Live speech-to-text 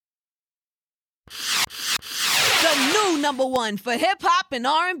#1 for hip-hop and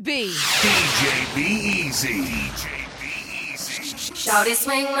R&B. DJ B-Easy. Shawty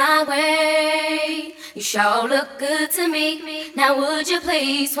swing my way, you sure look good to me. Now would you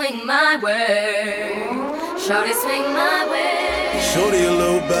please swing my way? Shawty swing my way. Shorty a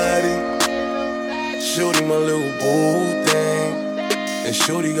little body, shorty my little boo thing, and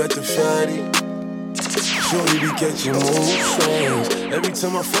shorty got the fatty. Shorty be catching mood swings. Every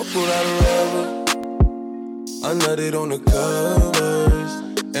time I fuck without a rubber, I nutted on the covers,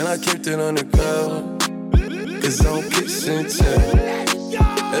 and I kept it undercover, cause I don't kiss and tell.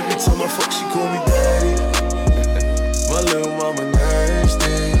 Every time I fuck, she call me daddy. My little mama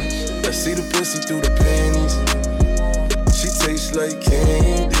nasty. I see the pussy through the panties. She tastes like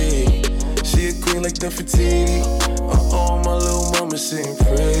candy. She a queen like Nefertiti. My little mama sitting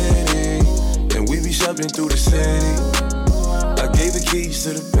pretty, and we be shopping through the city. I gave the keys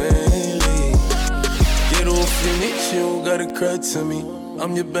to the Bentley. Get off your knees, you don't gotta cry to me.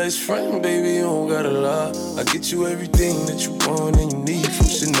 I'm your best friend, baby, you don't gotta lie. I get you everything that you want and you need. From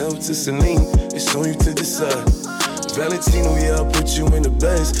Chanel to Celine, it's on you to decide. Valentino, yeah, I'll put you in the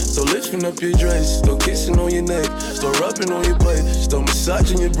best. So lifting up your dress, start kissing on your neck, start rubbing on your butt, start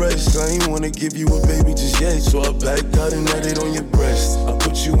massaging your breasts. I ain't wanna give you a baby just yet, so I backed out and nutted on your breast. I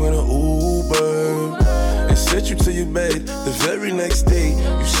put you in an Uber and sent you to your bed. The very next day,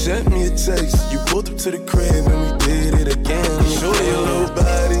 you sent me a text. You pulled up to the crib and we did it again. Shorty a little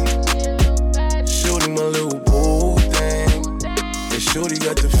body, shorty my little boo thing, and shorty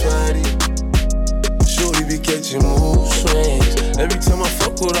got the fatty. Shorty be catching mood swings. Every time I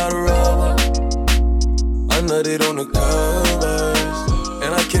fuck without a rubber, I nutted on the covers,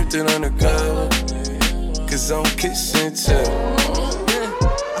 and I kept it undercover, cause I don't kiss and tell.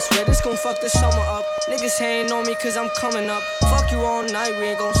 I swear this gon' fuck the summer up. Niggas hating on me cause I'm coming up. Fuck you all night, we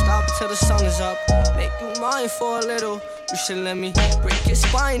ain't gon' stop until the sun is up. Make you mine for a little, you should let me break your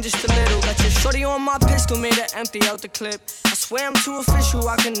spine just a little. Got your shorty on my pistol, made her empty out the clip. I swear I'm too official,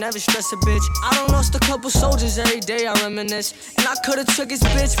 I can never stress a bitch. I done lost a couple soldiers, every day I reminisce. And I could've took his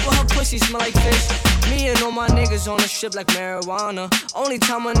bitch, but her pussy smell like fish. Me and all my niggas on the strip like marijuana. Only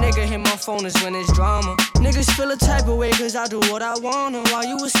time a nigga hit my phone is when it's drama. Niggas feel a type of way cause I do what I wanna. While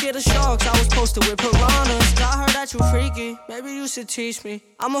you was scared of sharks, I was posted with piranhas. I heard that you freaky, maybe you should teach me.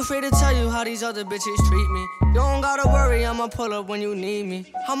 I'm afraid to tell you how these other bitches treat me. You don't gotta worry, I'ma pull up when you need me.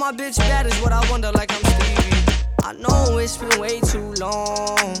 How my bitch bad is what I wonder like I'm Stevie. I know it's been way too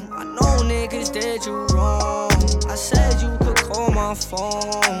long, I know niggas did you wrong. I said you could call my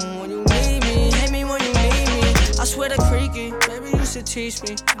phone when you need me, hit me when you need me. I swear to creaky, maybe you should teach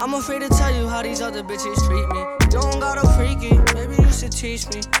me. I'm afraid to tell you how these other bitches treat me. You don't gotta freaky, maybe you should teach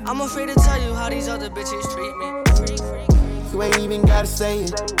me. I'm afraid to tell you how these other bitches treat me. You ain't even gotta say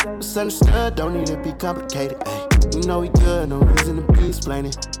it. It's understood, don't need to be complicated. Ay, you know we good, no reason to be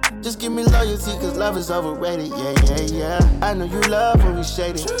explaining. Just give me loyalty, cause love is overrated. Yeah, yeah, yeah. I know you love when we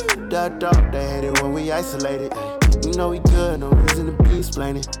shaded. Dog, they hate it when we isolated. Ay, you know we good, no reason to be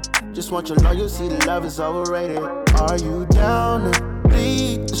explaining. Just want your loyalty, the love is overrated. Are you down to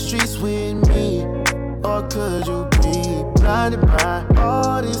bleed the streets with me? Or could you be blinded by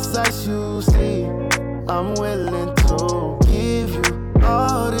all this lights you see? I'm willing to give you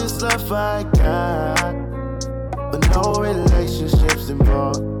all this love I got, but no relationships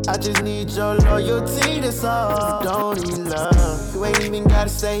involved. I just need your loyalty, that's all. You don't need love, you ain't even gotta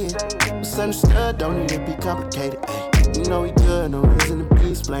say it. It's understood, don't need to be complicated. Ay, you know we good, no reason to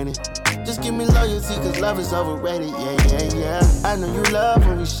be explaining. Just give me loyalty, cause love is overrated. Yeah, yeah, yeah. I know you love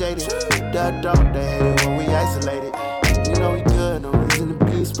when we shaded. Dog, they hate it when we isolated. You know we good, no reason to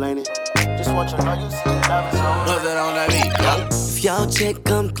be explaining. Just want your loyalty, love is overrated. If your chick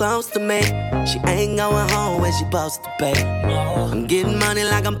come close to me, she ain't going home when she supposed to pay. I'm getting money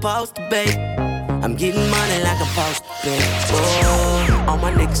like I'm supposed to pay. I'm getting money like I'm supposed to pay. Oh, all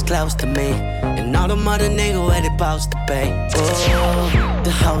my niggas close to me, and all the mother niggas where they supposed to pay. Oh,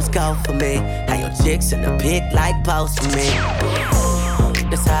 the hoes go for me. How your chicks in the pic like post for me.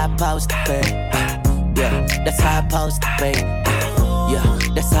 That's how I supposed to pay. Yeah, that's how I supposed to pay. Yeah,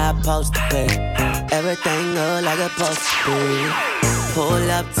 that's how I supposed to pay. Everything look like it's supposed to be.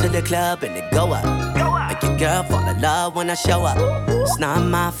 Pull up to the club and it go up. Make your girl fall in love when I show up. It's not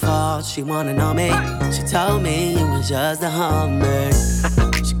my fault, she wanna know me. She told me you was just a hummer.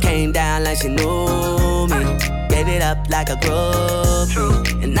 She came down like she knew me. Gave it up like a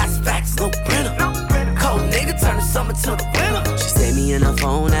groupie. And that's facts, no printer. Cold nigga turn the summer to the winter. She saved me in her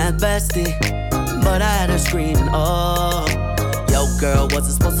phone at bestie, but I had her screaming, oh. Yo, girl,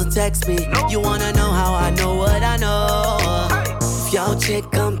 wasn't supposed to text me. You wanna know how I know what I know? If your old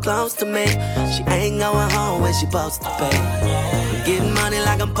chick come close to me. She ain't going home when she supposed to pay. I'm getting money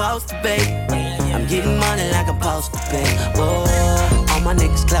like I'm supposed to pay. I'm getting money like I'm supposed to pay. Whoa, all my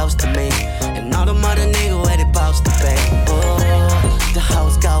niggas close to me, and all the mother niggas where they supposed to pay. Whoa, the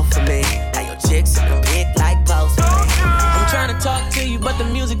hoes go for me. Now your chicks in the pit like post. I'm trying to talk to you, but the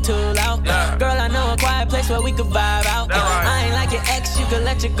music too loud. Girl, I know a quiet place where we could vibe out. I ain't like your ex, you could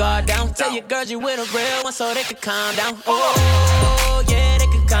let your guard down. Tell your girls you with a real one so they could calm down. Oh, yeah, they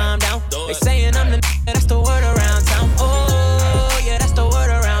could calm down. They saying I'm the that's the word around town. Oh, yeah, that's the word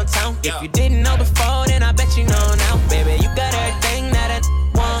around town. If you didn't know before, then I bet you know now. Baby, you got everything that I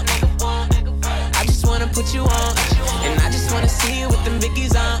want. I just wanna put you on, and I just wanna see you with them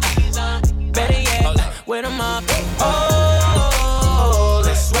Vickies on. Better yet, with them up. Oh,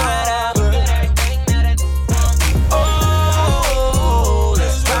 let's ride out. Oh,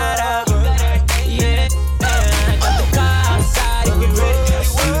 let's ride out. Yeah, got the car outside if you ready.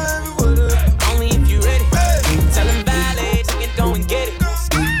 Only if you ready. Tell them valet to get go and get it.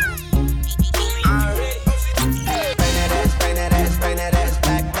 Bring that ass, bring that ass, bring that ass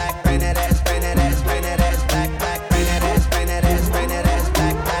back, back. Bring that ass, bring that ass, bring that ass back, back. Bring that ass, bring that ass, bring that ass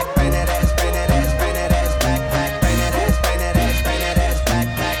back, back. Bring that ass, bring that ass, bring that ass back, back. Bring that ass, bring that ass, bring that ass back,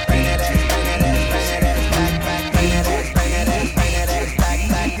 back. Bring that ass, bring that ass, bring that ass back, back. Bring that ass, bring that ass, bring that ass back,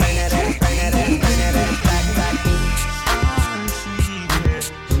 back. Bring that ass, bring that ass, bring that ass back, back.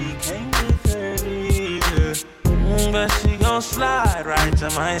 But she gon' slide right to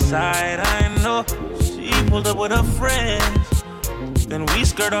my side. I know she pulled up with her friends. Then we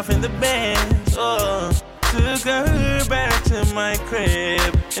skirt off in the Benz. Oh, took her back to my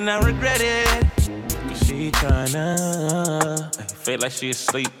crib, and I regret it. Cause she tryna feel like she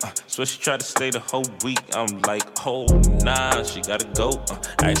asleep. So she tried to stay the whole week. I'm like, oh nah, she gotta go.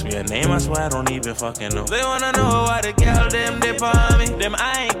 Ask me her name, I swear I don't even fucking know. They wanna know why the girl them dip on me. Them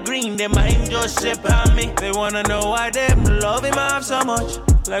I ain't green, them I ain't just ship on me. They wanna know why them love him off so much.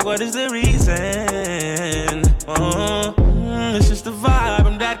 Like what is the reason? It's just the vibe,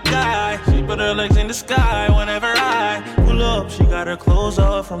 I'm that guy. She put her legs in the sky whenever I pull up. She got her clothes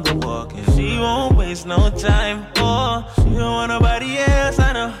off from the walk, and she won't waste no time. Oh, she don't want nobody else,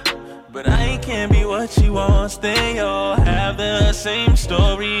 I know. But I can't be what she wants. They all have the same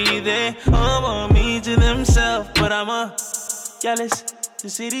story. They all want me to themselves, but I'm a jealous. The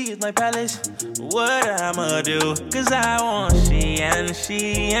city is my palace. What I'ma do? Cause I want she and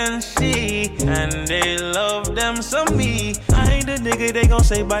she and she, and they love them some me. I ain't the nigga they gon'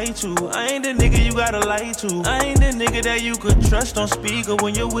 say bye to. I ain't the nigga you gotta lie to. I ain't the nigga that you could trust on speaker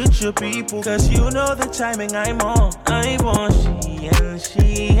when you're with your people. Cause you know the timing I'm on. I want she and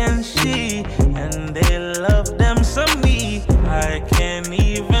she and she, and they love them some me. I can't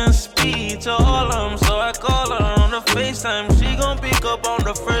even speak to all of them, so I call her on the FaceTime. She gon' pick up on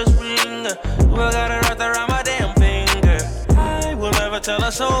the first ring. We got it right around my damn finger. I will never tell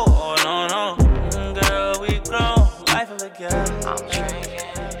her so. Oh no no, girl, we grown. Life of a girl. I'm drinking,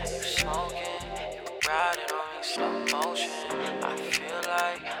 you smoking, you riding on me slow motion. I feel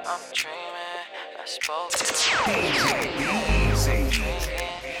like I'm dreaming. Let's both do Easy.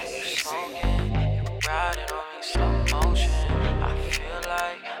 you smoking, you riding on me slow motion. I feel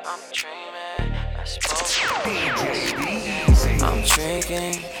like I'm dreaming. Let's both do I'm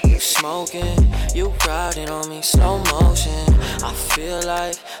drinking, you smoking, you riding on me slow motion. I feel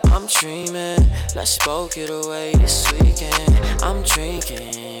like I'm dreaming. Let's both get away this weekend. I'm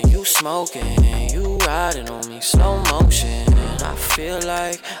drinking, you smoking, you riding on me slow motion. I feel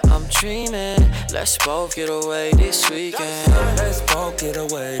like I'm dreaming. Let's both get away this weekend. Let's both get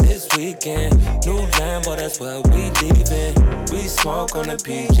away this weekend. New Lambo, that's where we leaving. We smoke on the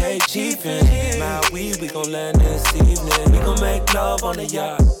PJ Chiefin'. My weed, we gon' land this evening. We gon' make love on the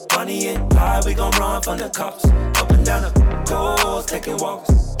yacht. Money and pie, we gon' run from the cops. Up and down the coast, taking walks.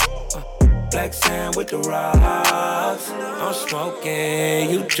 Black sand with the rocks. I'm smoking,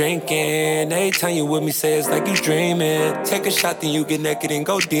 you drinking. Every time you with me, say it's like you dreaming. Take a shot, then you get naked and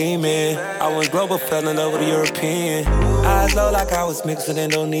go demon. I went global, fell in love with a European. Eyes low like I was mixed with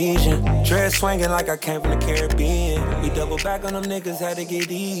Indonesian. Dress swinging like I came from the Caribbean. We double back on them niggas, had to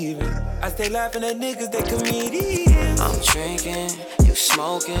get even. I stay laughing at niggas, they comedians. I'm drinking, you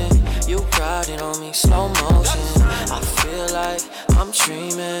smoking, you riding on me slow motion. I feel like I'm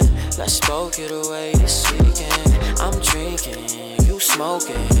dreaming. Let's both get away this weekend. I'm drinking, you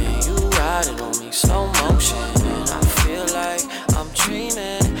smoking, you riding on me slow motion. I feel like I'm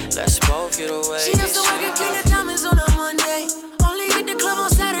dreaming. Let's both get away. She used to work at King of Diamonds on a Monday. Only hit the club on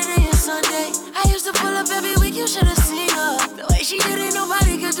Saturday and Sunday. I used to pull up every week, you should've seen her. The way she did it,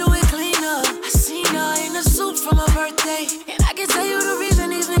 nobody could do it cleaner. I seen her in a suit from her birthday, and I can tell you the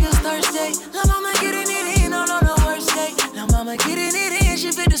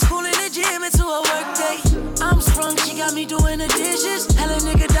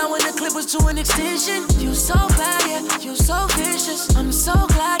to an extension. You so bad, yeah, you so vicious. I'm so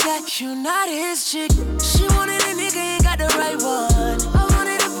glad that you not his chick. She wanted a nigga, ain't got the right one. I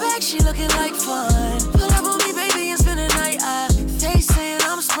wanted her back, she looking like fun. Pull up on me, baby, and spend the night. They saying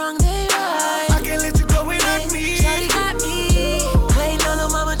I'm sprung, they right. I can't let you go without me. Shawty got me. Waiting on her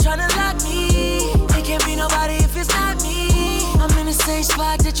mama tryna lock me. It can't be nobody if it's not me. I'm in the same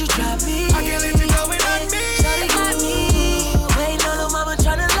spot that you dropped me. I can't let you go without me. Shawty got me. Waiting on her mama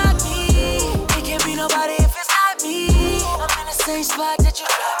tryna lock me. It can't be nobody if it's not me. I'm in the same spot that you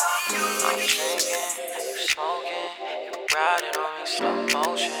dropped me. I'm drinking, you smoking, you riding on me slow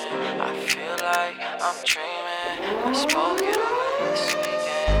motion. I feel like I'm dreaming. I spoke it away this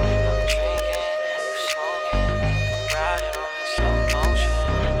weekend. I'm drinking, you smoking, you riding on me slow motion.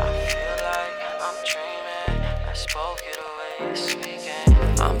 I feel like I'm dreaming. I spoke it away this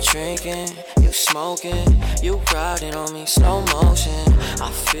weekend. I'm drinking, you smoking, you riding on me slow motion. I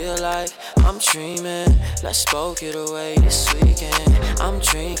feel like I'm dreaming. Let's smoke it away this weekend. I'm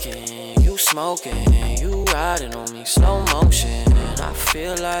drinking, you smoking, you riding on me slow motion. I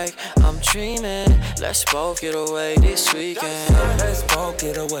feel like I'm dreaming. Let's both get away this weekend. Let's both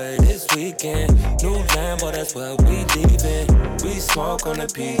get away this weekend. New Lambo, that's where we leaving. We smoke on the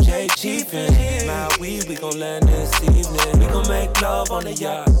PJ Chiefin'. My weed, we gon' land this evening. We gon' make love on the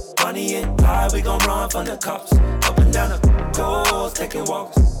yacht. Money and high, we gon' run from the cops. Up and down the coast, taking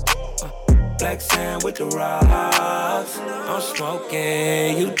walks. Black sand with the rocks. I'm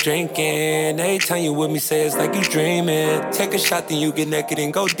smoking, you drinking. Every time you with me, say it's like you dreaming. Take a shot, then you get naked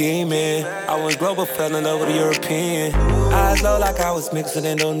and go demon. I went global, fell in love with a European. Eyes low like I was mixed with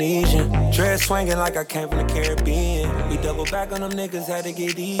Indonesian. Dress swinging like I came from the Caribbean. We double back on them niggas, had to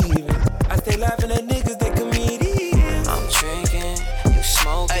get even. I stay laughing at niggas, they comedians. I'm drinking, you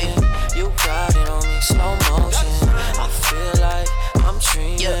smoking, you riding on me slow motion. I feel like I'm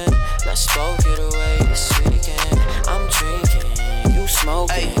dreaming. Let's both get away this weekend. I'm drinking, you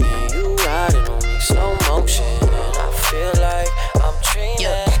smoking, you riding on me slow motion. I feel like I'm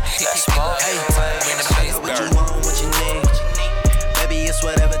dreaming. Let's both get away. What you want, what you need. Baby, it's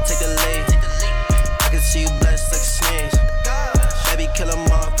whatever, take a lead. I can see you blessed like a sneeze. Baby, kill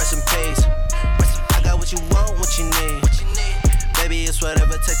 'em all, fresh and pace. I got what you want, what you need. Baby, it's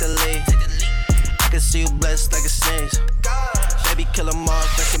whatever, take the lead. I can see you blessed like a sneeze. Baby, kill 'em all,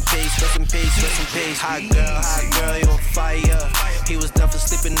 rest in peace, rest in peace, rest in peace. Hot girl, you on fire. He was done for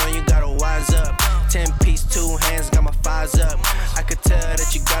sleeping on you, gotta wise up. 10-piece, 2 hands, got my thighs up. I could tell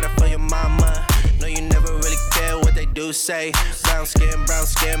that you got it for your mama. No, you never really care what they do say. Brown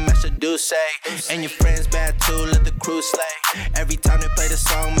skin, match the do say. And your friends bad too, let the crew slay. Every time they play the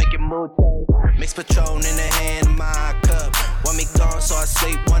song, make your mood change. Mix Patron in the hand of my cup. Want me gone, so I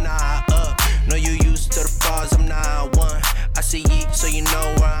sleep one eye up. No, you used to the frauds, I'm not one. I see ye, so you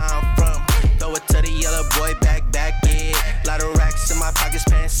know where I'm from. Throw it to the yellow boy, back, yeah. Lot of racks in my pockets,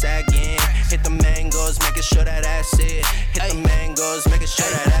 pants sagging. Hit the mangoes, making sure that that's it. Hit the mangoes, making sure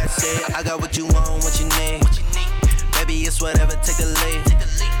that that's it. I got what you want, what you need. Baby, it's whatever, take the lead.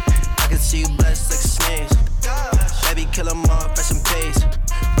 I can see you blessed like a sneeze. Baby, kill 'em all, fresh and peace.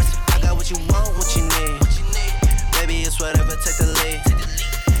 I got what you want, what you need. Baby, it's whatever, take the lead.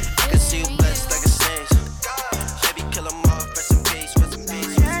 I can see you blessed like a sneeze. Baby, kill 'em all, fresh and peace, rest in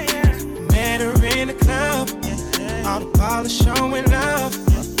peace. Met her in the club, all the ballers showing love.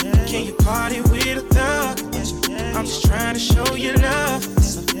 Can you party with a thug? I'm just trying to show you love.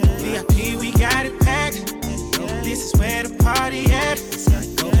 VIP, we got it packed. This is where the party at.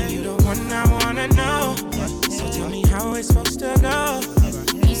 You the one I wanna know. So tell me how it's supposed to go.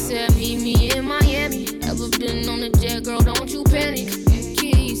 He said meet me in Miami. Ever been on a jet, girl, don't you panic.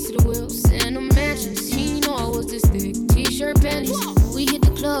 Keys to the wheels and the mansions. He know I was this thick, t-shirt panties. We hit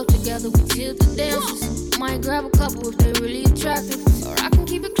the club together, we tip the dancers. Might grab a couple if they really attractive. Or I can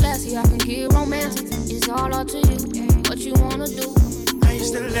keep it classy, I can get romantic. It's all up to you, what you wanna do. I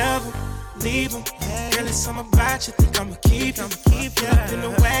used to love him, leave him. Girl, it's something about you, think I'ma keep him. Get up in the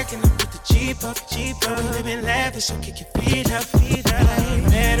wagon and put the Jeep up. We living lavish, so kick your feet up.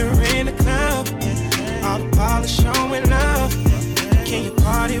 Met her in the club, all the ballers showing love. Can you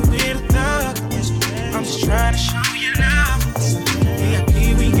party with a thug? I'm just trying to show you love. VIP,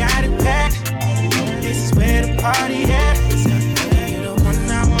 we got it packed. This is where the party at. You the one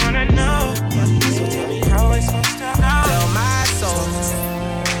I wanna know. So tell me how it's supposed to go. Sell my soul,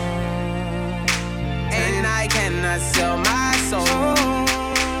 and I cannot sell my soul.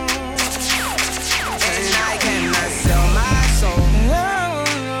 And I cannot sell my soul.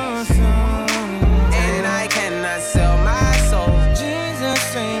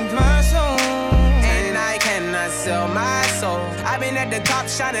 at the top,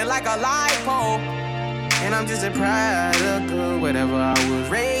 shining like a light pole. And I'm just a product of whatever I was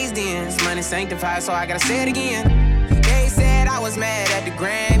raised in. This money sanctified, so I gotta say it again. They said I was mad at the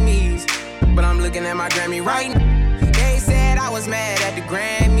Grammys, but I'm looking at my Grammy right now. They said I was mad at the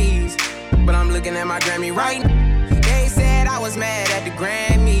Grammys, but I'm looking at my Grammy right now. They said I was mad at the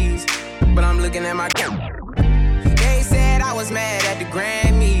Grammys, but I'm looking at my They said I was mad at the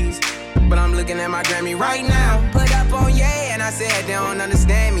Grammys, but I'm looking at my Grammy right now. Put up on Ye, and I said they don't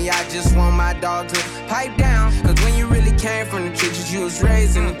understand me. I just want my dog to pipe down. Cause when you really came from the trenches, you was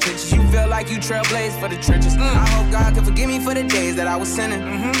raised in the trenches. You feel like you trailblazed for the trenches. I hope God can forgive me for the days that I was sinning.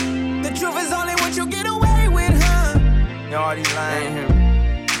 The truth is only what you get away with, huh? You all these lines.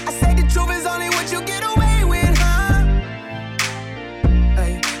 I say the truth is only what you get away with, huh?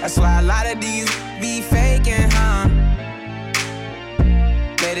 Hey, that's why a lot of these be faking, huh?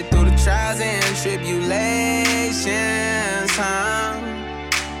 Made it through the trials and tribulations, huh?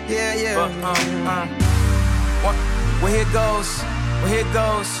 Yeah, yeah. Well, here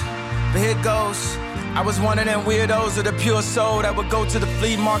goes. I was one of them weirdos of the pure soul that would go to the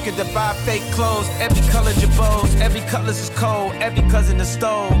flea market to buy fake clothes. Every color Jabos, every cutlass is cold, every cousin is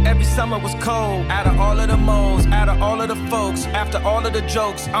stole. Every summer was cold. Out of all of the moles, out of all of the folks, after all of the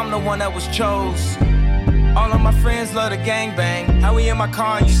jokes, I'm the one that was chose. All of my friends love the gangbang. How we in my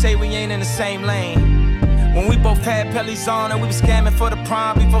car and you say we ain't in the same lane? When we both had pellies on and we was scamming for the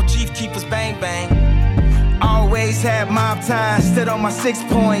prime before Chief Keef was bang bang. Always had mob ties, stood on my 6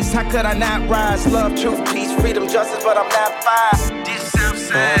 points. How could I not rise? Love, truth, peace, freedom, justice, but I'm not fine. This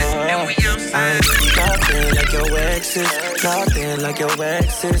outside, and we outside. Nothing like your exes, nothing like your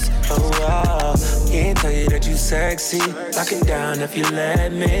exes. Oh, wow. Can't tell you that you sexy. Lock it down if you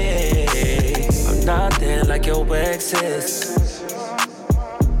let me. I'm nothing like your exes.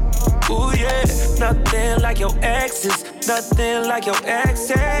 Ooh, yeah. Nothing like your exes, nothing like your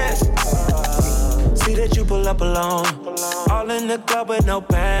exes. See that you pull up alone, all in the club with no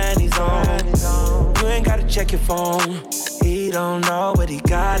panties on. You ain't gotta check your phone, he don't know what he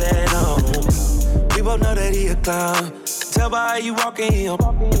got at home. We both know that he a clown, tell by how you walking, he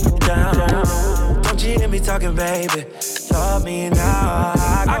don't down. Don't you hear me talking, baby, love me now.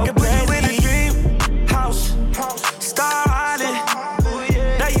 I can put you in a dream house, Star Island.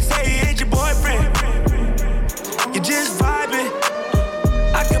 Now you say he ain't your boyfriend, you just vibing.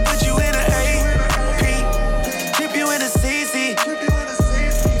 I can put you in a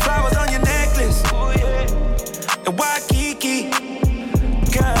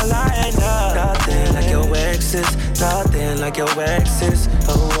nothing like your exes.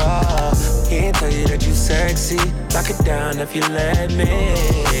 Oh, wow. Can't tell you that you sexy. Lock it down if you let me.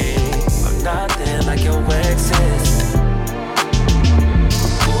 I'm nothing like your exes.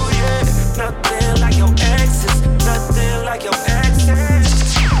 Oh, yeah. Nothing like your exes. Nothing like your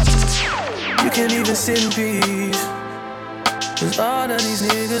exes. You can't even sit in peace, cause all of these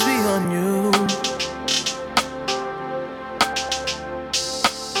niggas be on you.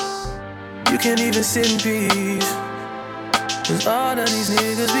 You can't even sit in peace, cause all of these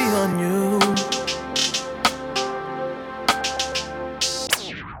niggas be on you.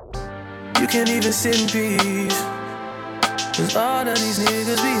 You can't even sit in peace, cause all of these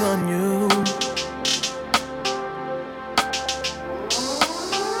niggas be on you.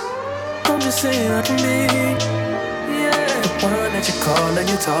 I'm just saying I can be, yeah, the one that you call and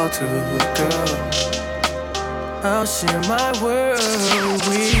you talk to, girl. I'll share my world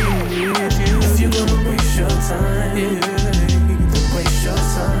with you. If you're gonna waste your time, then waste your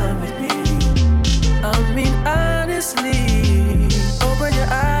time with me. I mean honestly, open your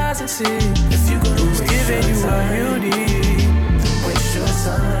eyes and see. If you're gonna waste giving you what you need, then waste your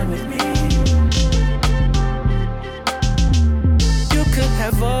time with me. You could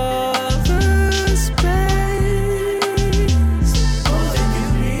have all the space.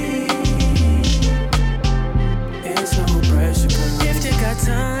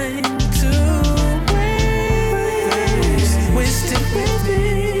 Time to waste it with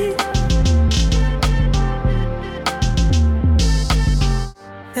me.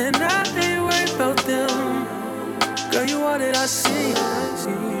 And I ain't worried about them. Girl, you all that I see.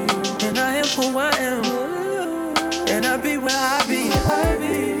 And I am who I am. And I be where I be.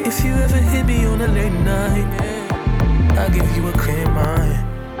 If you ever hit me on a late night, I'll give you a clear mind.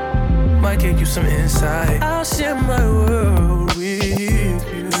 Might give you some insight. I'll share my world with you.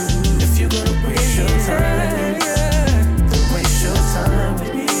 If you're gonna waste your time, then waste your time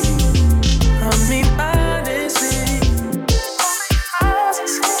with me. I mean honestly,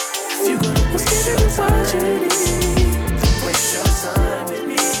 if you're gonna waste your time with me, then waste your time with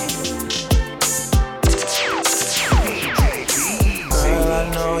me.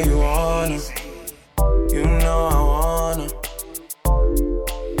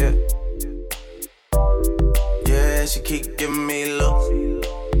 she keep giving me looks.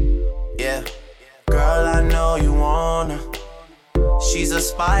 Yeah, girl, I know you wanna. She's a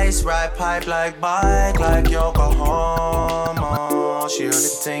spice, ride pipe like bike, like Yokohama. She heard the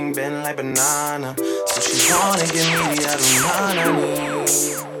thing bend like banana, so she wanna give me the Adonai.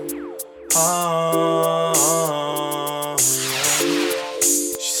 Oh,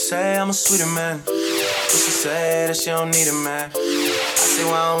 she say I'm a sweeter man, but she say that she don't need a man. I say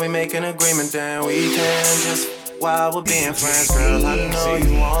why don't we make an agreement, then we can just while we're being friends. Girl, I know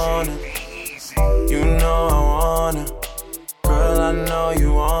you wanna, you know I wanna. Girl, I know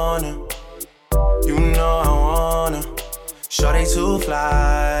you wanna, you know I wanna. Shorty too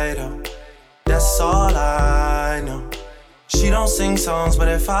fly though, that's all I know. She don't sing songs, but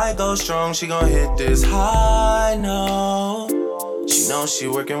if I go strong, she gon' hit this high note. She knows she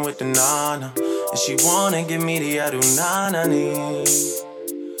working with the nana, and she wanna give me the adunanani.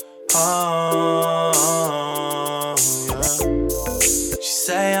 Oh, yeah. She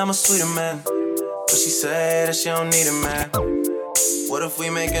say I'm a sweeter man, but she say that she don't need a man. What if we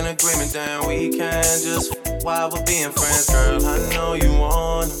make an agreement, then we can just while we're being friends. Girl, I know you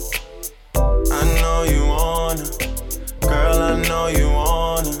wanna, I know you wanna. Girl, I know you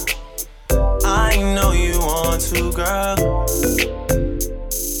wanna, I know you want to, girl.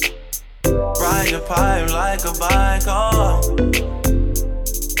 Ride your pipe like a bike, oh.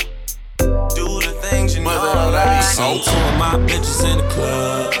 Do the things you know I like. See two of my bitches in the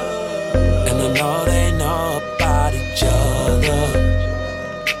club, and I know they know about each other.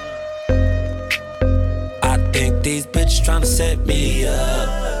 I think these bitches tryna set me up.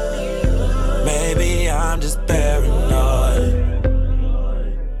 Maybe I'm just paranoid.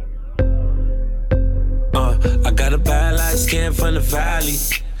 I got a bad light skin from the valley.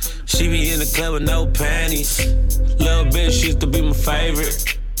 She be in the club with no panties. Little bitch used to be my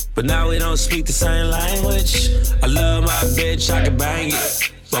favorite, but now we don't speak the same language. I love my bitch, I can bang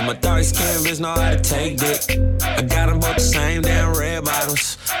it, but my dark skin bitch know how to take dick. I got them both the same damn red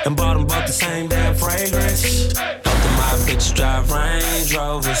bottles, and bought them both the same damn fragrance. Both of my bitches drive Range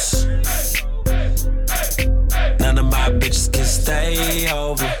Rovers. None of my bitches can stay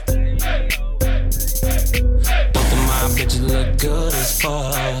over. Both of my bitches look good as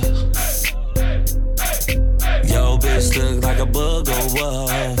fuck. Yo, bitch look like a booger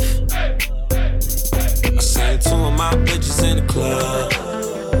wolf. I seen two of my bitches in the club,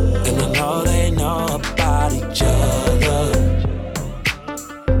 and I know they know about each other.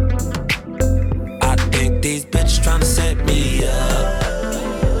 I think these bitches tryna set me up.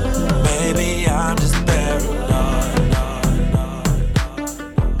 Maybe I'm just paranoid.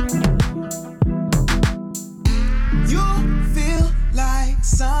 You feel like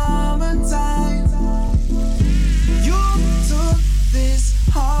summertime. You took this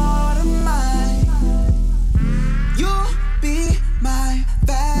heart of mine. You'll be my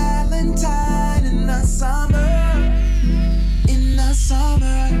Valentine in the summer. In the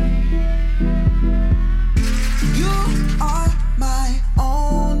summer. You are my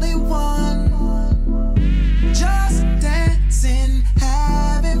only one. Just dancing,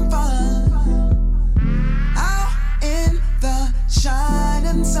 having fun. Out in the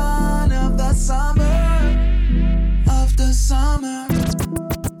shining sun of the summer. Of the summer.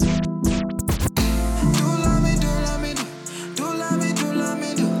 Do love me, do love me, do. Do love me, do love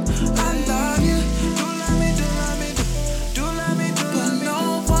me, do. I love you. Do love me, do love me, do. Do love me, do love me, do. But no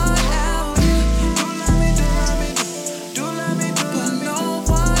one else. Do love me, do love me, do. Do love me, do love me, do. But no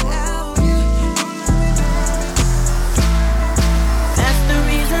one else. Do love me, do love me, do. That's the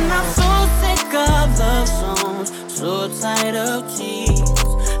reason I'm so sick of love songs, so tired of tears,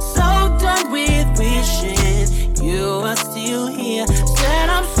 so done with wishing you are still here. Said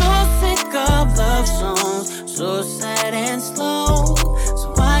I'm so sick of love songs, so sad and slow.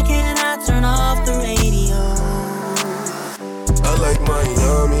 So why can't I turn off the radio? I like my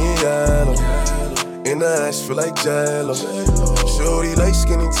yummy yellow, in the ash feel like jello. Shorty like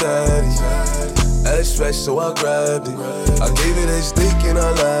skinny tatty, ass fresh so I grabbed it. I gave it a stick and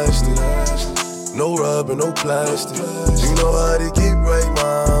I lashed it. No rubber, no plastic. You know how to get right,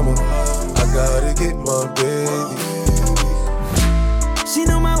 mama. I gotta get my baby. She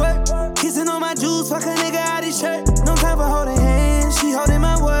know my work, kissing on my jewels, fuck a nigga out his shirt. No time for holding hands, she holding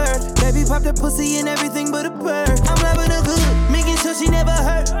my word. Baby pop the pussy and everything but a bird. I'm loving her good, making sure she never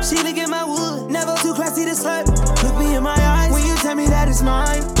hurt. She licking my wood, never too classy to slurp. Look me in my eyes when you tell me that it's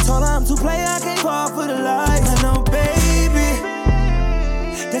mine. Told her I'm too player, I can't fall for the lies. I know, baby,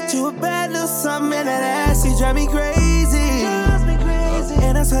 that you a bad little something and that ass, you drive me crazy.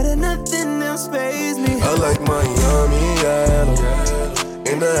 And I swear that nothing else pays me. I like my yummy yellow,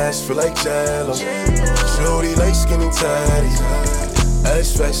 in the ass feel like jello. Shorty light skin and tatty.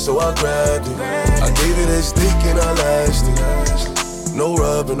 Ass fat, so I grabbed it. I gave it as thick and I lasted. No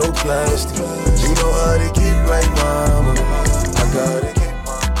rubber, no plastic. You know how to get like mama. I gotta get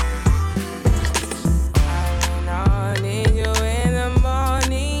I need you in the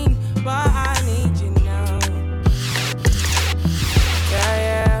morning, but I need you now.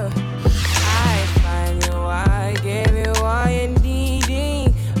 Yeah. I find you, I give you all you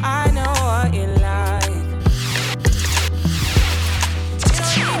needing. I know what you like.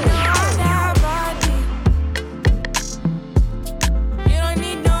 You don't need no other body. You don't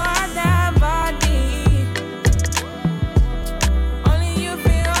need no other body. Only you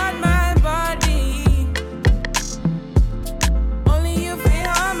feel on my body. Only you feel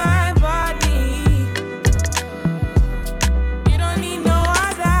on my body. You don't need no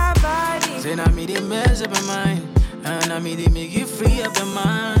other body. Say now me they mess up your mind, and now me they make you free up your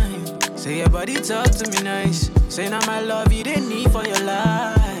mind. Say your body talk to me nice. Say now my love you didn't need for your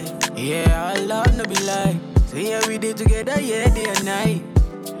life. Yeah, our love no be like. Say every day together, yeah, day and night.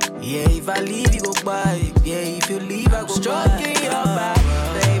 Yeah, if I leave you go by. Yeah, if you leave I go stroking by. Your body,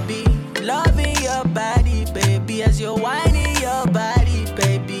 baby, loving your body, baby, as you're whining your body,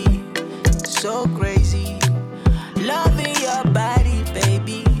 baby, so crazy. Loving your body,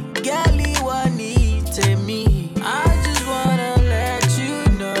 baby, girl, you want need to me. I just wanna let you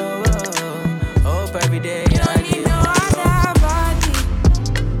know. Hope every day. You don't need no other body.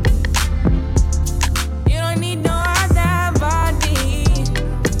 You don't need no other body.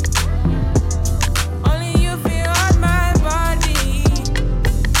 Only you feel on my body.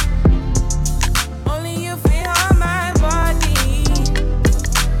 Only you feel on my body.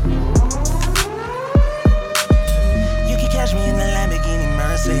 You can catch me in the Lamborghini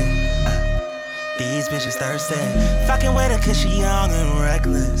Mercy. These bitches thirsty. Fucking with her cause she young and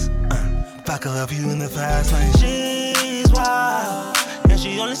reckless. Fuck, I love you in the fast lane. She's wild, and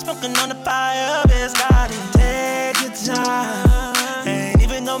she only smoking on the fire. Bitch, got it. Take your time. Ain't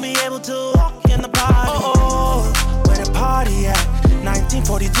even gonna be able to walk in the party. Oh, where the party at?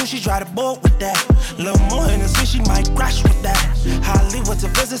 1942, she tried to bolt with that. Little more in the sea, she might crash with that. Hollywood's a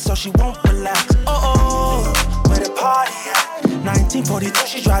visit, so she won't relax. Oh, where the party at? 1942,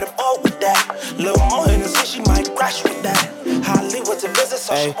 she tried to bolt with that. Little more in the sea, she might crash with that. Hollywood's a visit,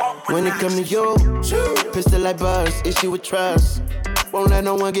 so she won't When it come to you, pistol like buzz, issue with trust. Won't let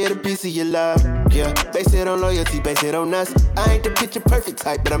no one get a piece of your love. Yeah, base it on loyalty, base it on us. I ain't the picture perfect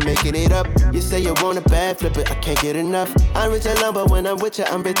type, but I'm making it up. You say you want a bad, flip it, I can't get enough. I'm rich alone, but when I'm with you,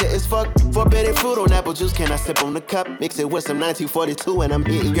 I'm bitter as fuck. Forbidden fruit on apple juice, can I sip on the cup? Mix it with some 1942 and I'm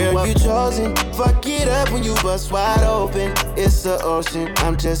hitting you up. Girl, you chosen, fuck it up when you bust wide open. It's the ocean,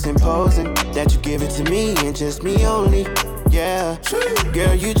 I'm just imposing that you give it to me and just me only. Yeah,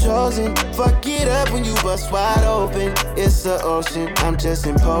 girl, you chosen. Fuck it up when you bust wide open. It's the ocean, I'm just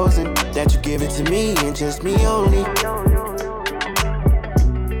imposing that you give it to me and just me only.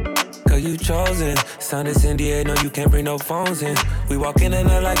 Girl, you chosen. Sound is NDA, no, you can't bring no phones in. We walk in and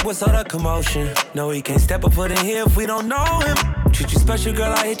they're like, what's all the commotion? No, he can't step a foot in here if we don't know him. Treat you special,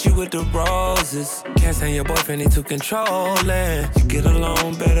 girl, I hit you with the roses. Can't stand your boyfriend, he too controlling. You get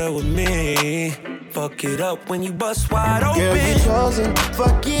along better with me. Fuck it up when you bust wide open. Girl, you chosen.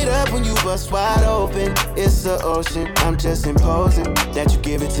 Fuck it up when you bust wide open. It's the ocean, I'm just imposing that you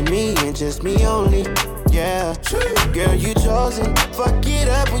give it to me and just me only. Yeah, girl, you chosen. Fuck it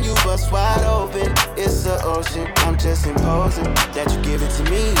up when you bust wide open. It's the ocean, I'm just imposing that you give it to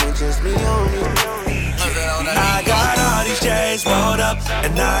me and just me only. I got all these J's rolled up,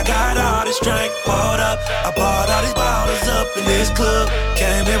 and I got all this drink poured up. I bought all these bottles up in this club.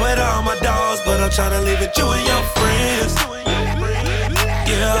 Came in with all my dogs, but I'm tryna leave it you and your friends.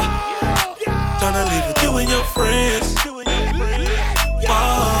 Yeah, tryna leave it you and your friends.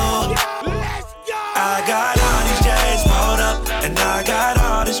 Oh, I got all these J's poured up, and I got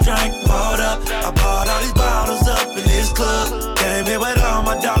all this drink poured up. I bought all these bottles up in this club. Came in with all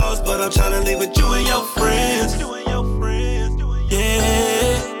my dogs, but I'm tryna leave it you and your friends.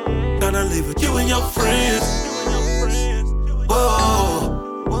 Yeah, tryna leave it you and your friends.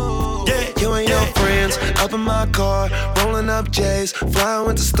 Whoa, yeah, you and your friends up in my car, rolling up J's, flying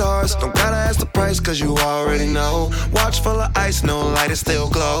with the stars. Don't gotta ask the price, cause you already know. Watch full of ice, no light, it still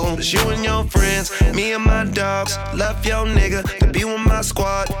glow. It's you and your friends, me and my dogs. Left your nigga to be with my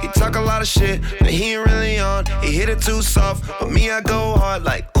squad. He talk a lot of shit, but he ain't really on. He hit it too soft, but me, I go hard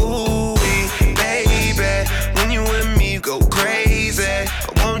like ooh-wee, baby. When you with me, you go crazy.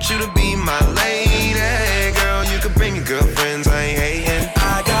 I want you to be my lady. Girl, you can bring your girlfriends, I ain't hating.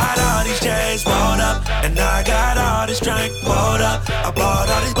 I got all these J's rolled up, and I got all this drink poured up. I I bought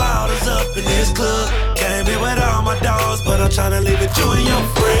all these bottles up in this club. Came in with all my dogs, but I'm tryna leave with you and your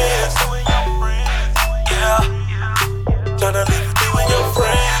friends. Yeah, tryna leave with you and your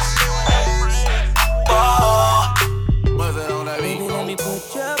friends. Oh, baby, let me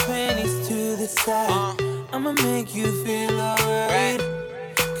put your panties to the side. I'ma make you feel alright.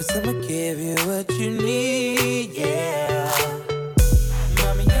 Cause I'ma give you what you need, yeah.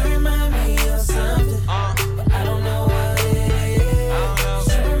 Mommy, you remind me of something, but I don't know what it is.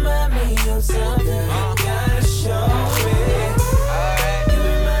 You remind me of something, you gotta show me. You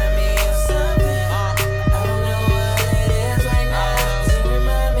remind me of something, I don't know what it is right now. You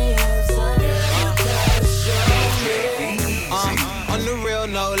remind me of something, you gotta show me. On the real,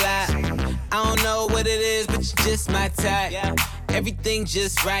 no lie, I don't know what it is, but you just my type. Everything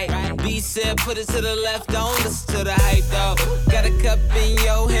just right. B said put it to the left, don't listen to the hype though. Got a cup in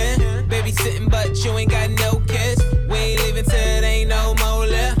your hand, baby sitting but you ain't got no kiss. We ain't leaving till it ain't no more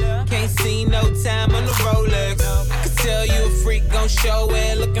left. Can't see no time on the Rolex. I could tell you a freak gon' show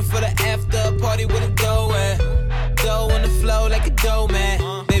it. Looking for the after party with a dough at. Dough on the flow like a dough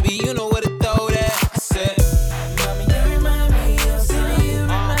man. Baby you know where to throw that. I said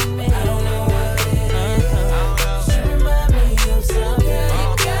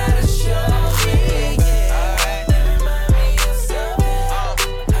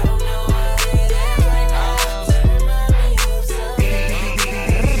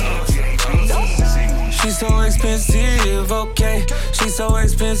so expensive, okay. She's so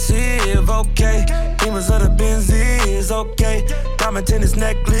expensive, okay. Demons of the Benzies, okay. Diamond tennis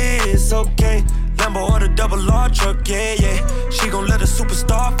necklace, okay. Lambo or the double R truck, yeah, yeah. She gon' let a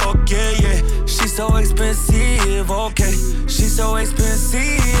superstar fuck, yeah, yeah. She's so expensive, okay. She's so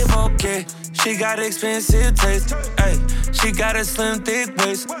expensive, okay. She got expensive taste, ayy. She got a slim, thick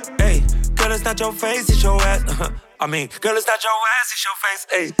waist, ayy. Girl, it's not your face, it's your ass. Girl, it's not your ass, it's your face,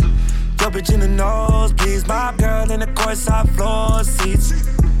 ayy. Yo, bitch in the nosebleeds, my girl in the courtside floor seats.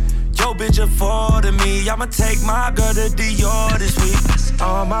 Yo, bitch affording me, I'ma take my girl to Dior this week.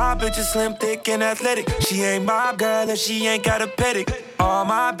 All my bitches slim, thick, and athletic. She ain't my girl if she ain't got a pedic. All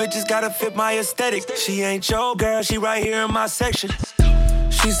my bitches gotta fit my aesthetic. She ain't your girl, she right here in my section.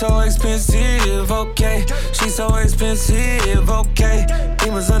 She's so expensive, okay. She's so expensive, okay.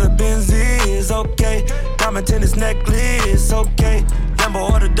 Demons of the Benzies, okay. Diamond tennis necklace, okay.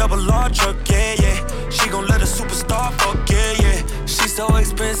 Lambo or the double R truck, yeah, yeah. She gon' let a superstar fuck, yeah, yeah. She's so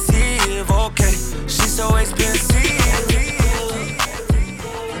expensive, okay. She's so expensive.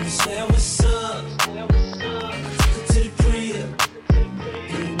 Say what's up, to the crib.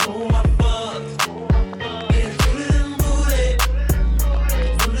 You know I fuck. Yeah, do them booty,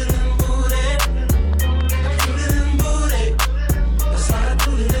 do them booty, do them booty. That's why I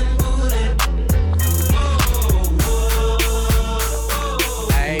do them booty.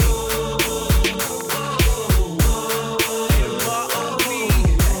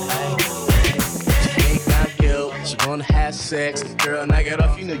 Wanna have sex, girl, knock it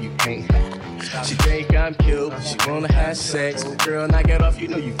off, you know you can't. She think I'm cute, she wanna have sex, girl, knock it off, you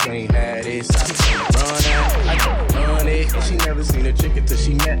know you can't have this. I can run it, she never seen a chick until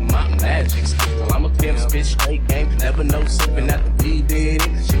she met my magics. Well, I'm a pimp, spit straight game, never know sipping at the V did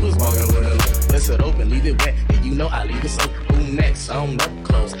it. She was walking with a let's it open, leave it wet, and you know I leave it so cool next. I'm up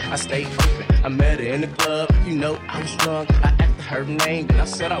close, I stay open. I met her in the club, you know I was drunk. I asked her name, then I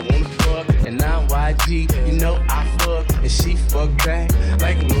said I wanna fuck. And now YG, you know I fuck, and she fuck back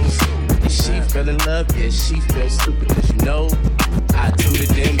like a little stupid. And she fell in love, yeah, she felt stupid, cause you know I do the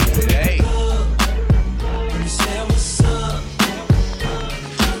damn good, hey. You say what's up, to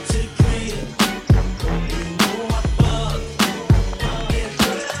the crib. You know I fuck. Yeah,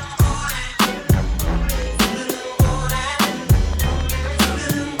 do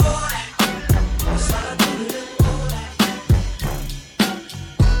them booty. That's why I do them booty.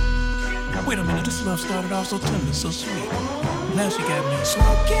 Wait a minute, this love started off so tender, so sweet. Now she got me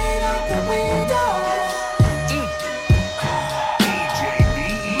smoking out the window.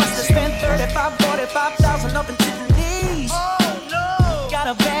 Must have spent 35, 45,000 up in Tiffany's. Oh no! Got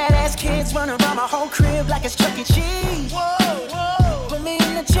a badass kids running around my whole crib like it's Chuck E. Cheese. Whoa, whoa! Put me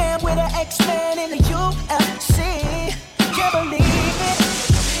in the jam with an X-Men in the UFC. Can't believe it.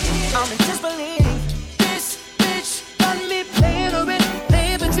 I'm in disbelief. This bitch got me playing a bit.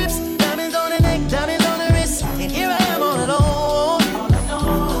 Paper trips, diamonds on the neck, diamonds on the wrist. And here I am all alone.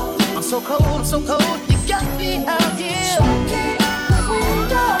 I'm so cold, you got me out here. Smoking out the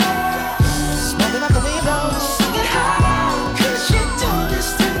window. Smoking out the window.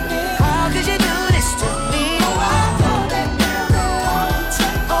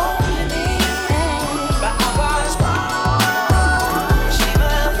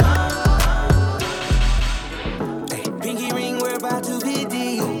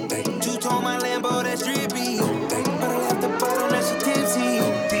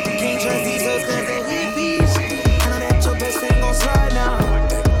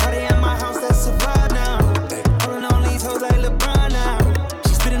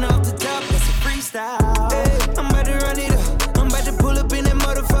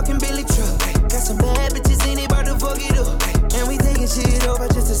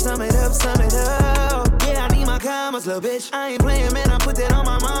 sum it up, sum it up. Yeah, I need my commas, little bitch. I ain't playing, man, I put that on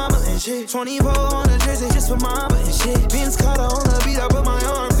my mama and shit. 24 on the jersey just for mama and shit. Vince Carter on the beat, I put my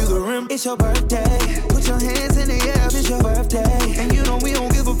arm through the rim. It's your birthday, put your hands in the air, it's your birthday. And you know we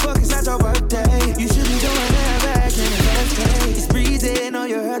don't give a fuck, it's not your birthday. You should be doing that back in the first day. It's breezy, know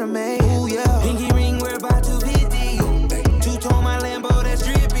you heard of me. Ooh, yeah. Pinky ring, we're about 250. Two-tone my Lambo, that's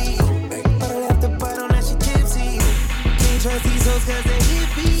drippy. But I left the butt on that, she tipsy. Can't trust these hoes cause they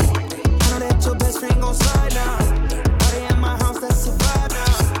hippie. I know that your best friend gon' slide now. All they in my house, that's a vibe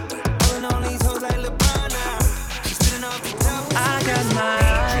now. Pulling on these hoes like LeBron now. She's spinning off the top. I got my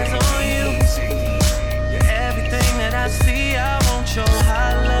eyes on you. You're everything that I see. I want your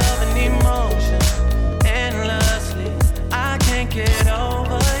high love and emotion endlessly. I can't get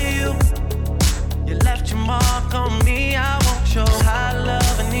over you. You left your mark on me. I want your high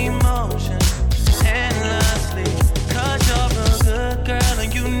love and emotion endlessly. Cause you're a good girl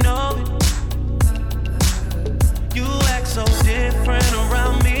and you know it. You act so different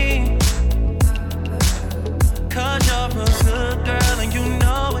around me. Cause you're a good girl and you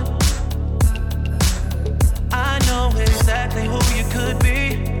know it. I know exactly who you could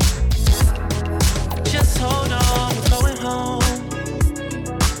be. Just hold on, we're going home.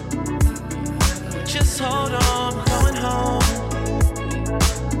 Just hold on, we're going home.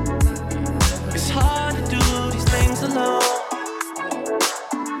 It's hard to do these things alone.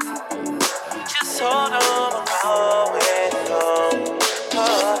 Just hold on, we're going home.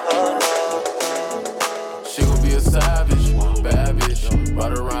 She gon' be a savage, bad bitch.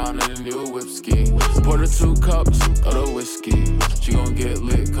 Ride around in a new whip ski. Pour her 2 cups of the whiskey. She gon' get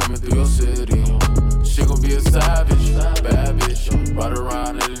lit coming through your city. She gon' be a savage, bad bitch. Ride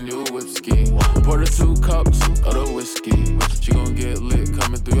around in a new whip ski. Pour her 2 cups of the whiskey. She gon' get lit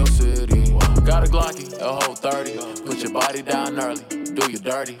coming through your city. Got a Glocky, a whole 30. Put your body down early, do you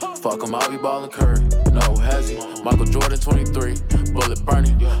dirty. Fuck 'em, I'll be ballin' Curry. No hezzy, Michael Jordan 23, bullet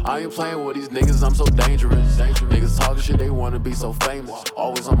burning. I ain't playing with these niggas, I'm so dangerous. Niggas talking shit, they wanna be so famous.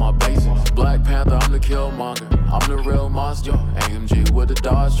 Always on my bases. Black Panther, I'm the killmonger. I'm the real monster. AMG with the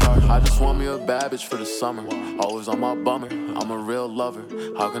Dodge Charger. I just want me a bad bitch for the summer. Always on my bummer. I'm a real lover.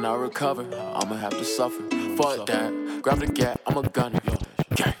 How can I recover? I'ma have to suffer. Fuck that. Grab the gat, I'm a gunner.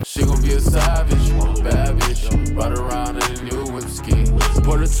 She gon' be a savage, bad bitch. Ride around in a new whip ski.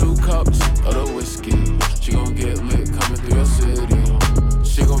 Pour her 2 cups of the whiskey. She gon' get lit coming through your city.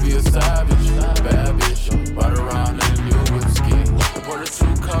 She gon' be a savage, bad bitch. Ride around in a new whip ski. Pour her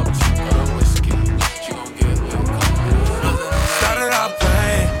 2 cups of the whiskey. She gon' get lit coming through your city. Started off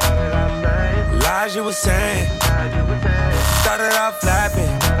playing lies you were saying. Started off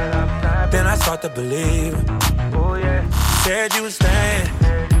laughing, then I start to believe. Said you was staying,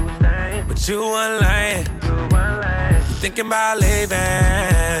 but you weren't lying. Thinking about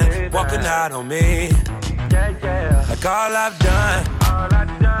leaving, walking out on me. Like all I've done,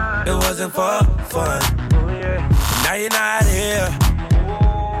 it wasn't for fun. But now you're not here,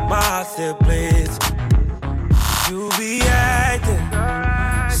 my heart still bleeds. You be acting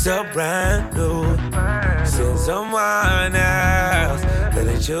so brand new, seeing someone else that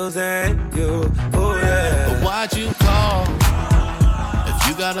ain't choosing you. Oh yeah. But why'd you call? If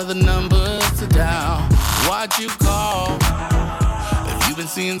you got other numbers to dial, why'd you call? If you've been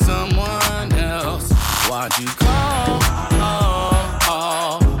seeing someone else, why'd you call?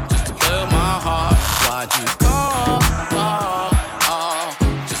 Just to play with my heart. Why'd you call?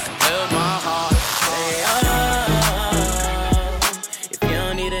 Just to play with my heart. Say if you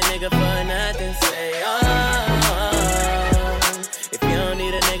don't need a nigga for nothing, say if you don't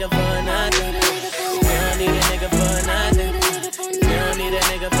need a nigga for nothing, if you don't need a nigga for nothing, if you don't need a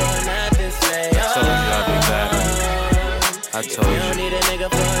nigga for nothing, say I told you I'd be back. I told you. If you don't need a nigga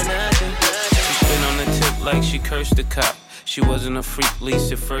for nothing. She been on the tip like she cursed the cop. She wasn't a freak,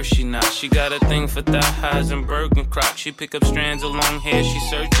 least at first she not. She got a thing for thigh highs and Bergen crop. She pick up strands of long hair, she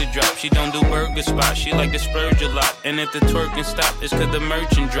search to drop. She don't do burger spots, she like to splurge a lot. And if the twerking stop, it's cause the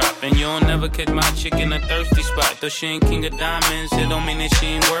merchant drop. And you'll never catch my chick in a thirsty spot. Though she ain't king of diamonds, it don't mean that she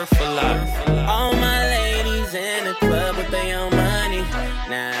ain't worth a lot. All my ladies in the club with their own money.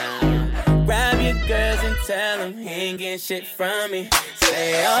 Now, grab your girls and tell them he ain't getting shit from me.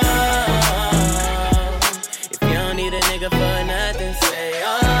 Say, if you don't need a nigga for nothing, say,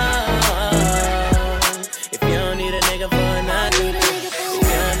 if you don't need a nigga for nothing, if you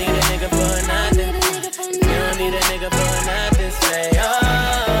don't need a nigga for nothing, if you don't need a nigga for nothing, say, yeah.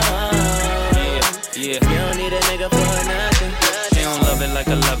 If you don't need a nigga for nothing. He don't love it like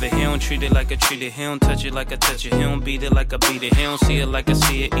I love it. He don't treat it like I treat it. He don't touch it like I touch it. He don't beat it like I beat it. He don't see it like I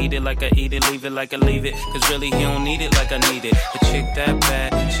see it. Eat it like I eat it. Leave it like I leave it. Cause really he don't need it like I need it. A chick that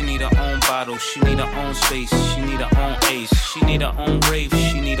bad, she she need her own space. She need her own ace. She need her own rave.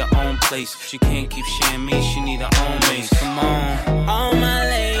 She need her own place. She can't keep sharing me. She need her own mace. Come on. All my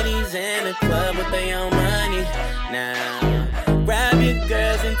ladies in the club with their own money. Now, grab your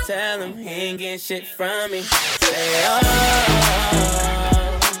girls and tell them he ain't getting shit from me. Say, oh,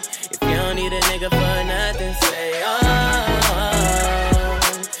 if you don't need a nigga for nothing, say, oh,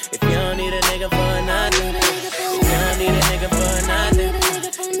 if you don't need a nigga for nothing, if you don't need a nigga for nothing,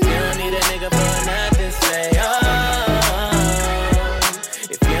 if you don't need a nigga for nothing, say, oh,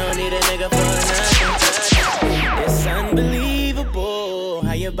 if you don't need a nigga for nothing. It's unbelievable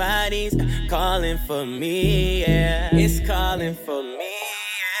how your body's calling for me, yeah. It's calling for me,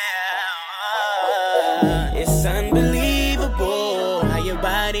 yeah. It's unbelievable how your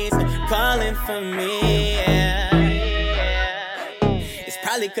body's calling for me, yeah. It's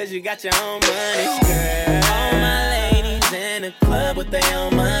probably cause you got your own money, girl. All my ladies in the club with their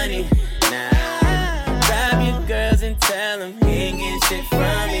own money. Now, grab your girls and tell them he ain't getting shit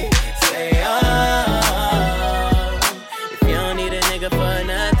from me. Say, oh, if you don't need a nigga for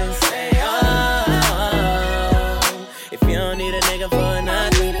nothing, say, oh, if you don't need a nigga for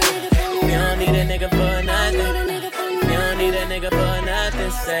nothing, if you don't need a nigga for nothing, if you don't need a nigga for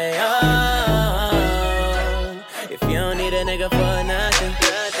nothing, say, oh, if you don't need a nigga for nothing,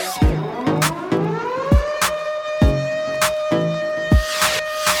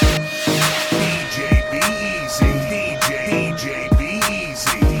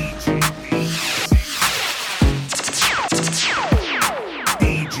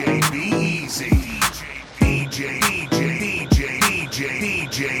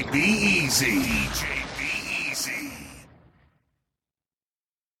 DJ B Easy.